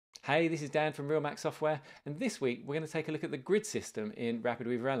Hey, this is Dan from RealMax Software, and this week we're going to take a look at the grid system in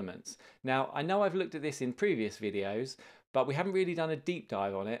RapidWeaver Elements. Now, I know I've looked at this in previous videos, but we haven't really done a deep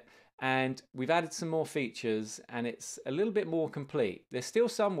dive on it, and we've added some more features, and it's a little bit more complete. There's still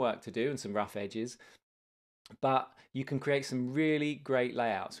some work to do and some rough edges, but you can create some really great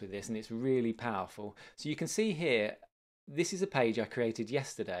layouts with this, and it's really powerful. So you can see here, this is a page I created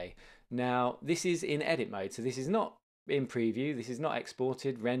yesterday. Now, this is in edit mode, so this is not in preview, this is not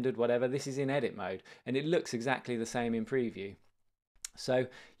exported, rendered, whatever. This is in edit mode, and it looks exactly the same in preview. So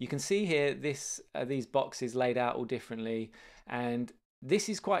you can see here these boxes laid out all differently, and this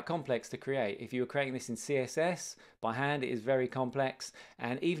is quite complex to create. If you were creating this in CSS by hand, it is very complex,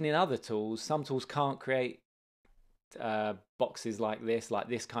 and even in other tools, some tools can't create boxes like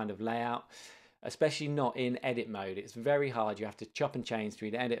this kind of layout, especially not in edit mode. It's very hard. You have to chop and change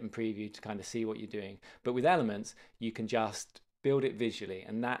through the edit and preview to kind of see what you're doing. But with Elements, you can just build it visually,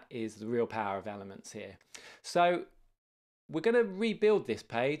 and that is the real power of Elements here. So we're going to rebuild this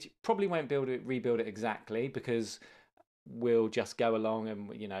page. Probably won't rebuild it exactly, because we'll just go along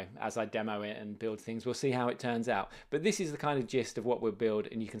and, you know, as I demo it and build things, we'll see how it turns out. But this is the kind of gist of what we'll build,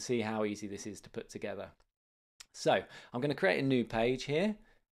 and you can see how easy this is to put together. So I'm going to create a new page here,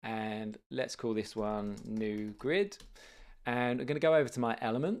 and let's call this one new grid, and I'm going to go over to my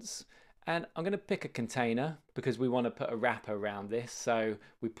elements, and I'm going to pick a container because we want to put a wrapper around this, so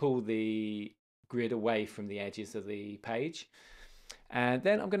we pull the grid away from the edges of the page. And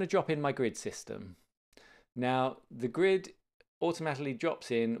then I'm going to drop in my grid system. Now the grid automatically drops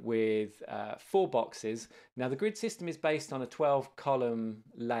in with 4 boxes. Now the grid system is based on a 12 column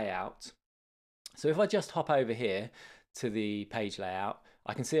layout, so if I just hop over here to the page layout,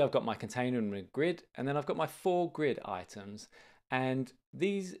 I can see I've got my container and my grid, and then I've got my 4 grid items. And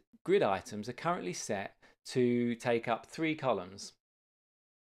these grid items are currently set to take up 3 columns.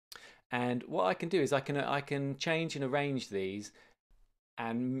 And what I can do is I can change and arrange these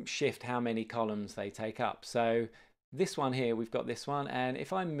and shift how many columns they take up. So this one here, we've got this one, and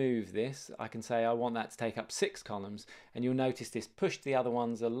if I move this, I can say I want that to take up 6 columns, and you'll notice this pushed the other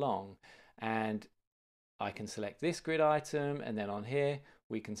ones along. And I can select this grid item, and then on here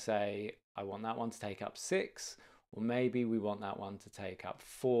we can say I want that one to take up 6, or maybe we want that one to take up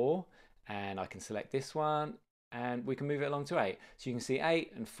 4, and I can select this one and we can move it along to 8. So you can see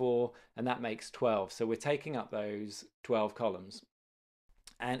 8 and 4, and that makes 12. So we're taking up those 12 columns,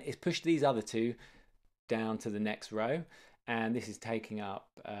 and it's pushed these other 2 down to the next row, and this is taking up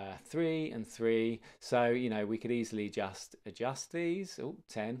 3 and 3. So, you know, we could easily just adjust these.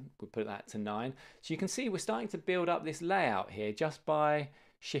 10, we'll put that to 9. So you can see we're starting to build up this layout here just by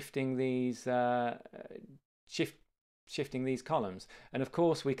shifting these shifting these columns. And of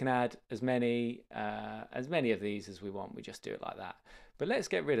course we can add as many of these as we want. We just do it like that. But let's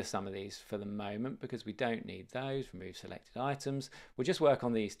get rid of some of these for the moment, because we don't need those. Remove selected items. We'll just work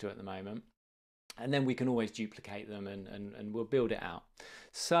on these 2 at the moment, and then we can always duplicate them, and we'll build it out.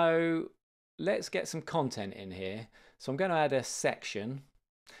 So let's get some content in here. So I'm going to add a section,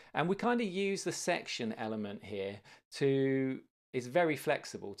 and we kind of use the section element here to, it's very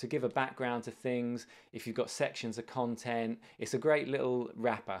flexible to give a background to things. If you've got sections of content, it's a great little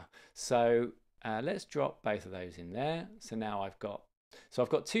wrapper. So let's drop both of those in there. So now I've got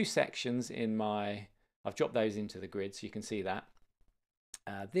 2 sections in my, I've dropped those into the grid, so you can see that.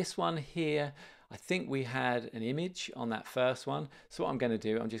 This one here, I think we had an image on that first one. So what I'm going to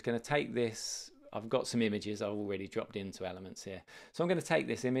do, I'm just going to take this. I've got some images I've already dropped into Elements here. So I'm going to take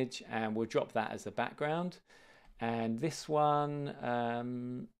this image and we'll drop that as the background. And this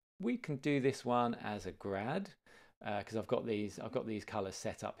one, we can do this one as a grad, because I've got these colors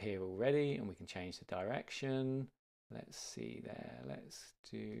set up here already, and we can change the direction. Let's see there. Let's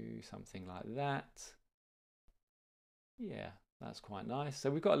do something like that. Yeah. That's quite nice. So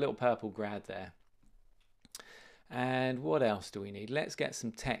we've got a little purple grad there. And what else do we need? Let's get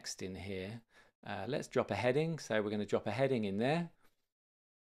some text in here. Let's drop a heading. So we're going to drop a heading in there.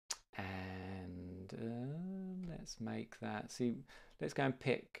 And let's make that. See, let's go and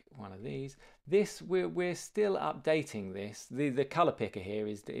pick one of these. This, we're still updating this. The color picker here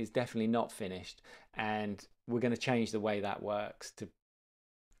is definitely not finished. And we're going to change the way that works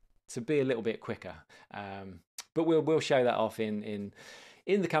to be a little bit quicker. But we'll show that off in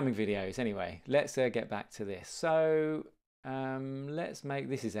the coming videos. Anyway, let's get back to this. So let's make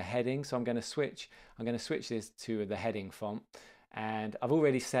this is a heading. So I'm going to switch this to the heading font, and I've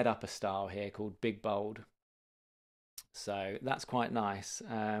already set up a style here called Big Bold. So that's quite nice.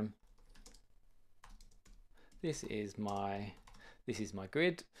 This is my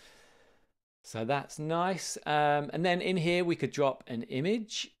grid. So that's nice. And then in here we could drop an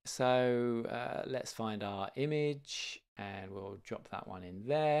image. So let's find our image and we'll drop that one in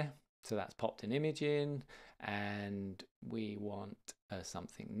there. So that's popped an image in and we want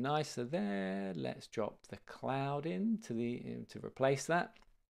something nicer there. Let's drop the cloud in to replace that.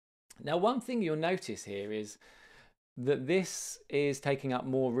 Now, one thing you'll notice here is that this is taking up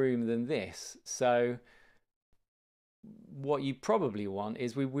more room than this. So what you probably want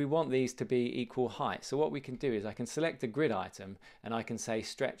is we want these to be equal height. So what we can do is I can select a grid item and I can say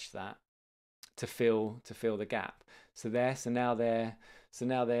stretch that to fill the gap. So now they're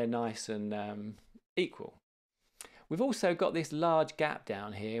nice and equal. We've also got this large gap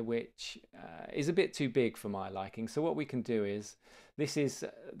down here which is a bit too big for my liking. So what we can do is, this is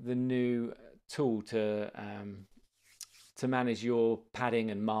the new tool to manage your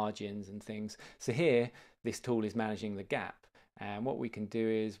padding and margins and things. So here this tool is managing the gap, and what we can do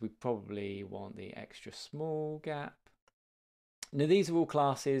is we probably want the extra small gap. Now these are all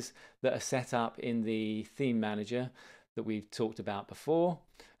classes that are set up in the theme manager that we've talked about before,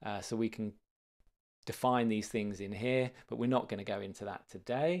 so we can define these things in here, but we're not going to go into that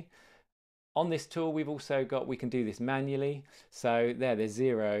today. On this tool we've also got, we can do this manually, so there's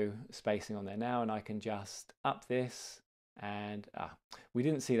 0 spacing on there now, and I can just up this. And we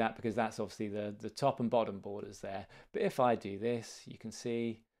didn't see that because that's obviously the top and bottom borders there. But if I do this, you can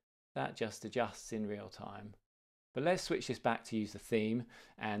see that just adjusts in real time. But let's switch this back to use the theme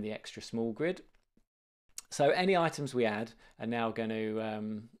and the extra small grid. So any items we add are now going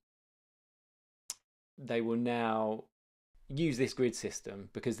to, they will now use this grid system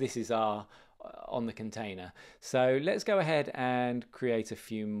because this is our on the container. So let's go ahead and create a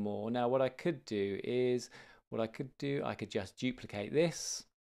few more. Now what I could do is, I could just duplicate this,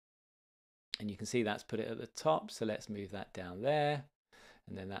 and you can see that's put it at the top. So let's move that down there,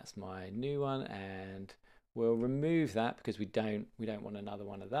 and then that's my new one, and we'll remove that because we don't want another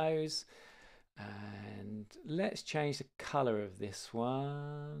one of those. And let's change the color of this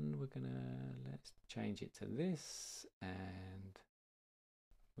one. Let's change it to this, and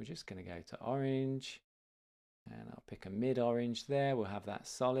we're just gonna go to orange, and I'll pick a mid orange there. We'll have that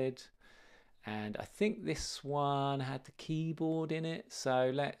solid. And I think this one had the keyboard in it,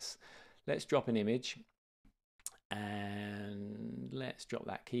 so let's drop an image and let's drop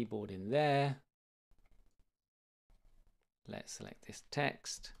that keyboard in there. Let's select this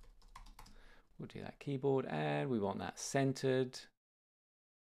text, we'll do that keyboard, and we want that centered.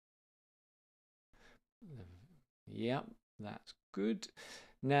 Yep, that's good.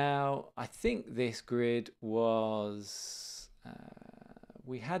 Now I think this grid was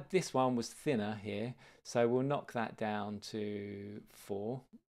we had this one was thinner here, so we'll knock that down to 4.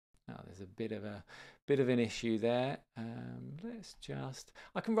 Now there's a bit of an issue there.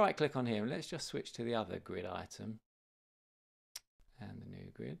 I can right click on here and let's just switch to the other grid item and the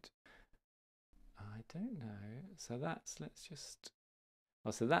new grid. I don't know. So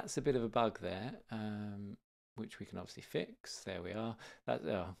so that's a bit of a bug there, which we can obviously fix. There we are.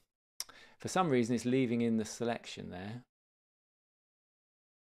 For some reason it's leaving in the selection there.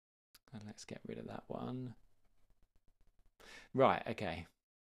 And let's get rid of that one. Right, okay.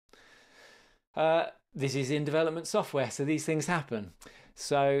 This is in development software, so these things happen.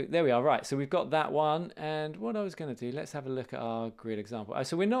 So there we are. Right, so we've got that one, and what I was going to do, let's have a look at our grid example.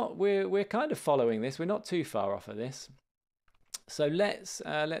 So we're kind of following this. We're not too far off of this. So let's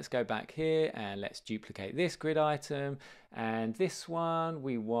go back here and let's duplicate this grid item, and this one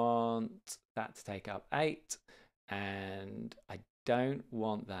we want that to take up 8, and I don't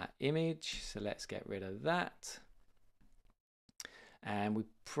want that image, so let's get rid of that. And we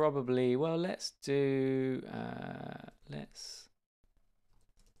probably, well, let's do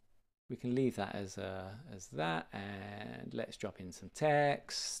we can leave that as that, and let's drop in some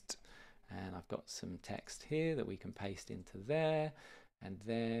text, and I've got some text here that we can paste into there, and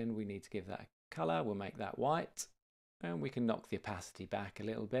then we need to give that a color. We'll make that white, and we can knock the opacity back a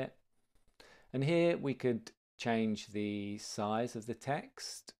little bit, and here we could change the size of the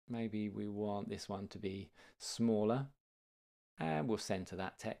text. Maybe we want this one to be smaller, and we'll center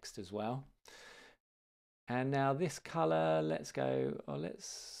that text as well. And now this color, let's go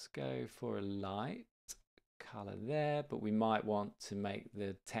for a light color there, but we might want to make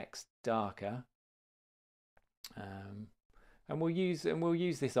the text darker. And we'll use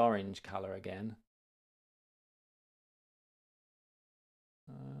this orange color again.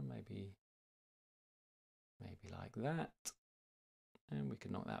 Maybe like that, and we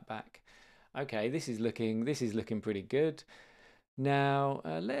can knock that back. Okay, this is looking pretty good. Now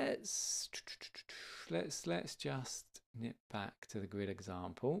let's just nip back to the grid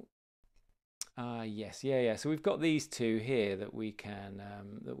example, Yes, yeah. So we've got these two here that we can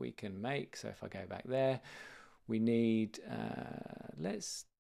make. So if I go back there, we need let's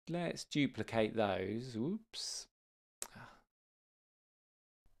duplicate those. Oops.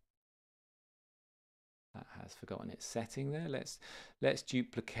 That has forgotten its setting there. Let's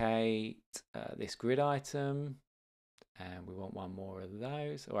duplicate this grid item, and we want one more of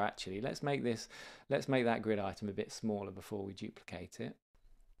those. Or actually, let's make that grid item a bit smaller before we duplicate it.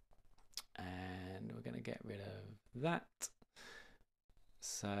 And we're going to get rid of that.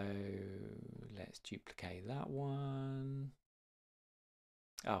 So let's duplicate that one.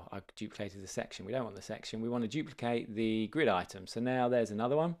 Oh, I duplicated the section. We don't want the section. We want to duplicate the grid item. So now there's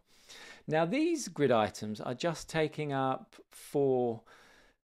another one. Now these grid items are just taking up four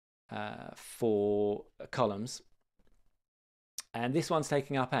columns, and this one's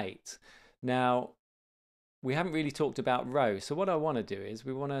taking up 8. Now we haven't really talked about rows, so what I want to do is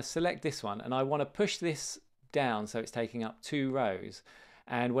we want to select this one, and I want to push this down so it's taking up 2 rows.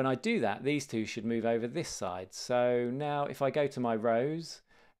 And when I do that, these two should move over this side. So now if I go to my rows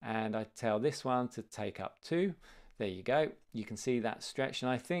and I tell this one to take up 2, there you go. You can see that stretch,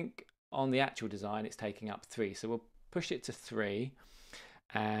 and I think on the actual design it's taking up 3. So we'll push it to 3,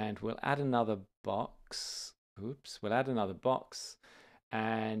 and we'll add another box. Oops, we'll add another box,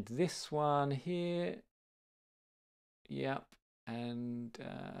 and this one here, yep. And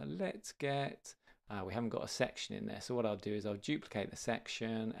let's get, we haven't got a section in there, so what I'll do is I'll duplicate the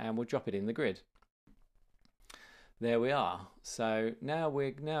section and we'll drop it in the grid. There we are. So now we're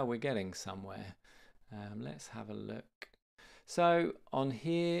getting somewhere. Let's have a look. So on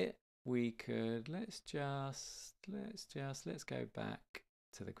here we could let's go back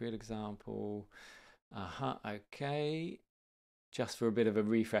to the grid example. Okay, just for a bit of a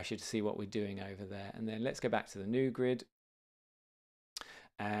refresher to see what we're doing over there. And then let's go back to the new grid,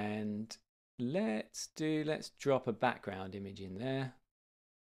 and let's drop a background image in there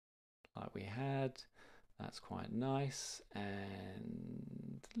like we had. That's quite nice,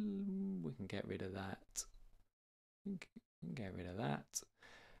 and we can get rid of that. Get rid of that,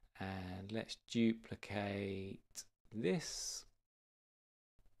 and let's duplicate this,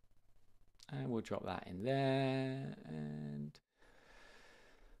 and we'll drop that in there. And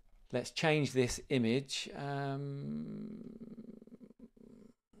let's change this image.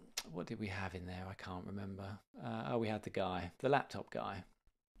 What did we have in there? I can't remember. Oh, we had the laptop guy.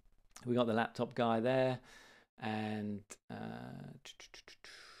 We got the laptop guy there, and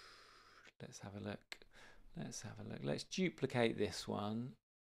let's have a look. Let's duplicate this one,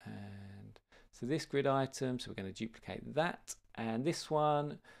 and so this grid item, so we're going to duplicate that, and this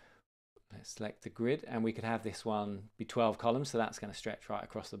one, let's select the grid, and we could have this one be 12 columns, so that's going to stretch right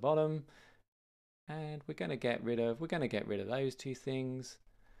across the bottom. And we're going to get rid of those two things.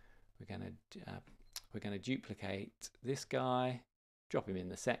 We're going to duplicate this guy, drop him in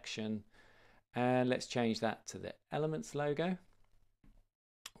the section, and let's change that to the Elements logo,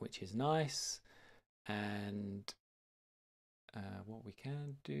 which is nice. And what we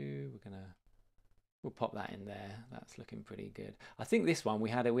can do, we'll pop that in there. That's looking pretty good. I think this one we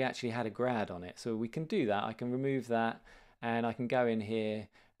actually had a grad on it, so we can do that. I can remove that, and I can go in here,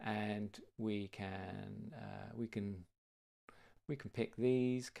 and we can pick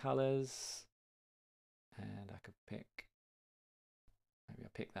these colors, and I could pick, maybe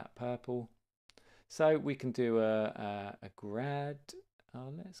I'll pick that purple. So we can do a grad.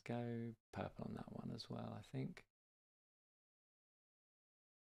 Oh, let's go purple on that one as well, I think.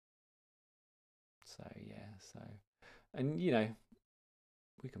 So yeah, and you know,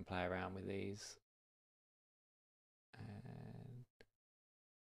 we can play around with these. And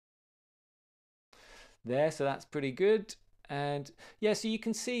there, so that's pretty good. And yeah, so you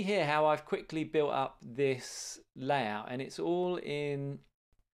can see here how I've quickly built up this layout, and it's all in,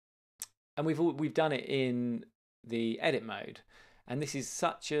 and we've done it in the edit mode. And this is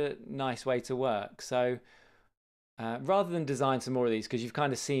such a nice way to work. So rather than design some more of these, because you've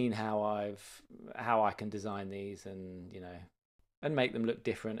kind of seen how I can design these, and and make them look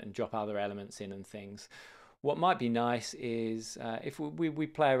different and drop other elements in and things. What might be nice is if we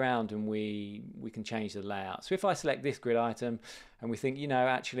play around and we can change the layout. So if I select this grid item and we think,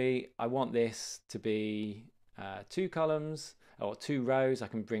 actually I want this to be 2 columns or 2 rows, I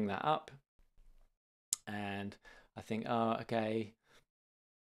can bring that up. And I think, okay,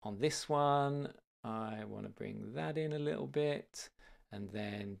 on this one, I want to bring that in a little bit. And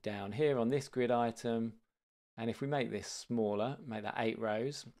then down here on this grid item, and if we make this smaller, make that 8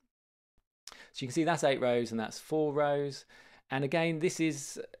 rows. So you can see that's 8 rows and that's 4 rows. And again, this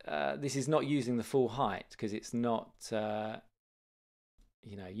is not using the full height, because it's not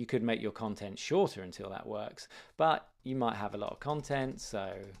you know, you could make your content shorter until that works, but you might have a lot of content,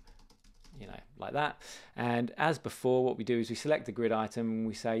 so you know, like that. And as before, what we do is we select the grid item and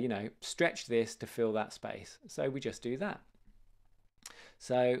we say, you know, stretch this to fill that space. So we just do that.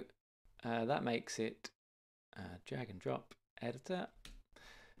 So that makes it drag and drop editor.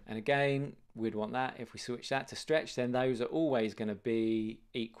 And again, we'd want that. If we switch that to stretch, then those are always going to be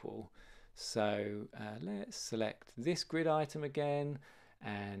equal. So let's select this grid item again,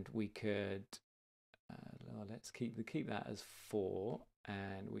 and we could let's keep that as 4,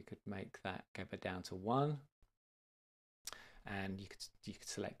 and we could make that go down to 1. And you could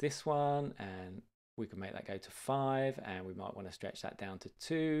select this one, and we could make that go to 5, and we might want to stretch that down to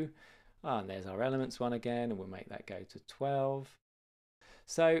 2. Oh, and there's our elements one again, and we'll make that go to 12.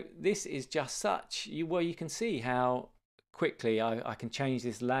 So this is just such, well, you can see how quickly I can change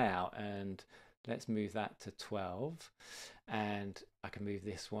this layout. And let's move that to 12, and I can move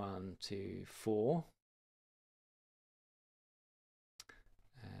this one to 4.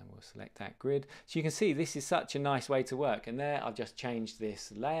 And we'll select that grid. So you can see this is such a nice way to work. And there I've just changed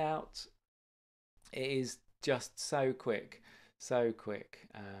this layout. It is just so quick, so quick.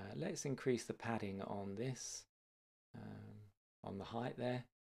 Let's increase the padding on this, on the height there.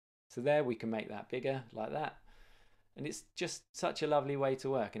 So there we can make that bigger like that. And it's just such a lovely way to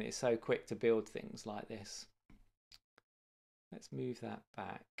work, and it's so quick to build things like this. Let's move that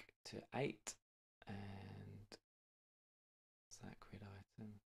back to 8, and what's that grid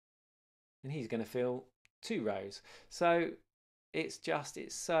item? And he's going to fill 2 rows. So it's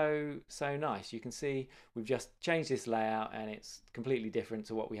so nice. You can see we've just changed this layout, and it's completely different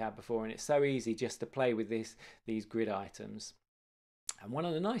to what we had before, and it's so easy just to play with these grid items. And one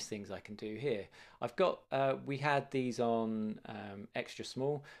of the nice things I can do here, I've got, we had these on extra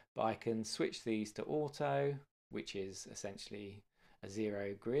small, but I can switch these to auto, which is essentially a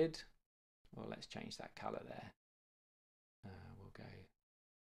 0 grid. Well, let's change that color there. We'll go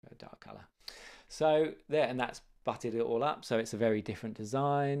a dark color. So there, and that's butted it all up. So it's a very different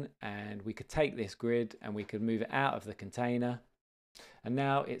design, and we could take this grid and we could move it out of the container. And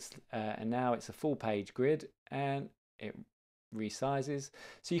now it's a full page grid, and it resizes.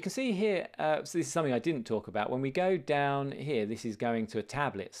 So you can see here, so this is something I didn't talk about. When we go down here, this is going to a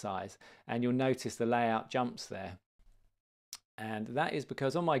tablet size, and you'll notice the layout jumps there. And that is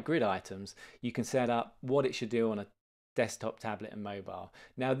because on my grid items, you can set up what it should do on a desktop, tablet, and mobile.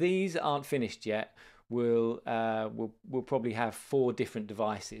 Now these aren't finished yet. We'll probably have 4 different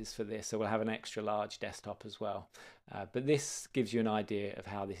devices for this, so we'll have an extra large desktop as well. But this gives you an idea of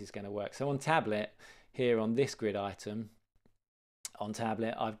how this is going to work. So on tablet, here on this grid item, on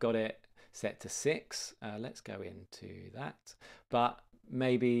tablet, I've got it set to 6. Let's go into that. But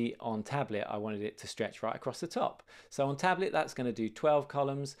maybe on tablet, I wanted it to stretch right across the top. So on tablet, that's going to do 12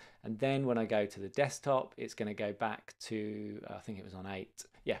 columns. And then when I go to the desktop, it's going to go back to, I think it was on 8.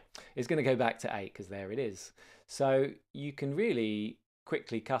 Yeah, it's going to go back to 8 because there it is. So you can really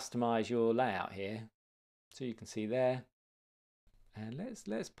quickly customize your layout here. So you can see there. And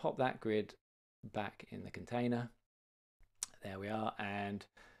let's pop that grid back in the container. There we are, and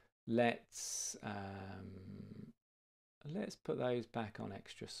let's put those back on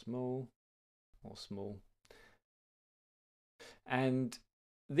extra small or small. And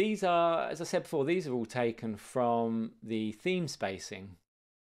these are, as I said before, these are all taken from the theme spacing.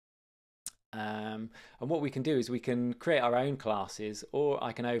 And what we can do is we can create our own classes, or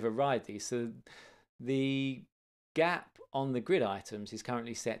I can override these. So the gap on the grid items is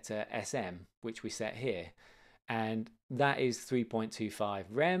currently set to SM, which we set here. And that is 3.25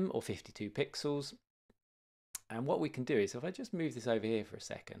 rem, or 52 pixels. And what we can do is, if I just move this over here for a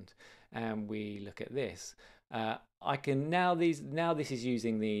second, and we look at this, I can now this is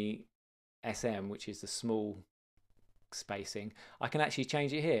using the SM, which is the small spacing. I can actually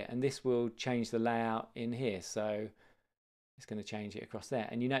change it here, and this will change the layout in here. So it's going to change it across there,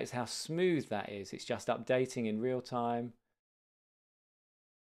 and you notice how smooth that is. It's just updating in real time.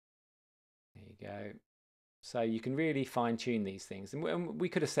 There you go. So you can really fine tune these things, and we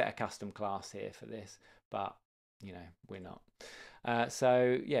could have set a custom class here for this, but you know, we're not.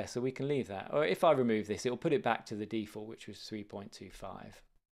 So yeah, so we can leave that. Or if I remove this, it'll put it back to the default, which was 3.25,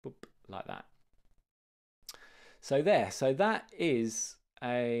 like that. So there, so that is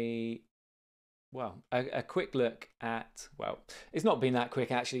a quick look at, well, it's not been that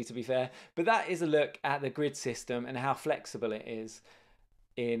quick actually, to be fair, but that is a look at the grid system and how flexible it is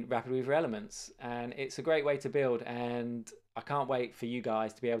in RapidWeaver Elements. And it's a great way to build, and I can't wait for you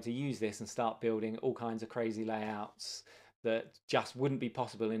guys to be able to use this and start building all kinds of crazy layouts that just wouldn't be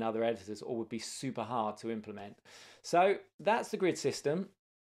possible in other editors or would be super hard to implement. So that's the grid system.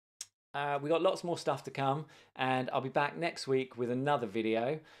 We got lots more stuff to come, and I'll be back next week with another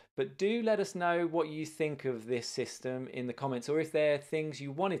video. But do let us know what you think of this system in the comments, or if there are things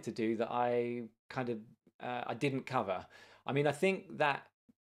you wanted to do that I kind of I didn't cover. I mean, I think that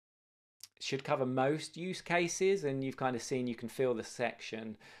should cover most use cases, and you've kind of seen you can fill the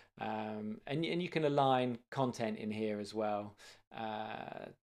section, and you can align content in here as well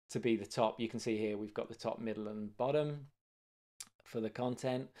to be the top. You can see here we've got the top, middle, and bottom for the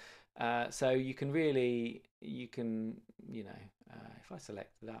content. So you can really, if I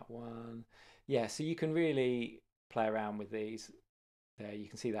select that one, yeah, so you can really play around with these. There you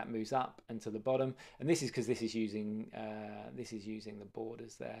can see that moves up and to the bottom, and this is because this is using the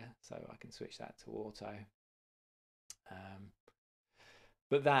borders there, so I can switch that to auto.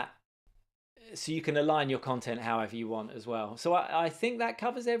 But that, so you can align your content however you want as well. So I think that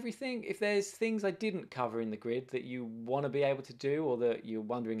covers everything. If there's things I didn't cover in the grid that you want to be able to do, or that you're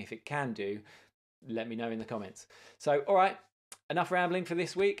wondering if it can do, let me know in the comments. So all right, enough rambling for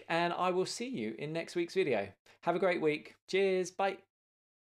this week, and I will see you in next week's video. Have a great week. Cheers. Bye.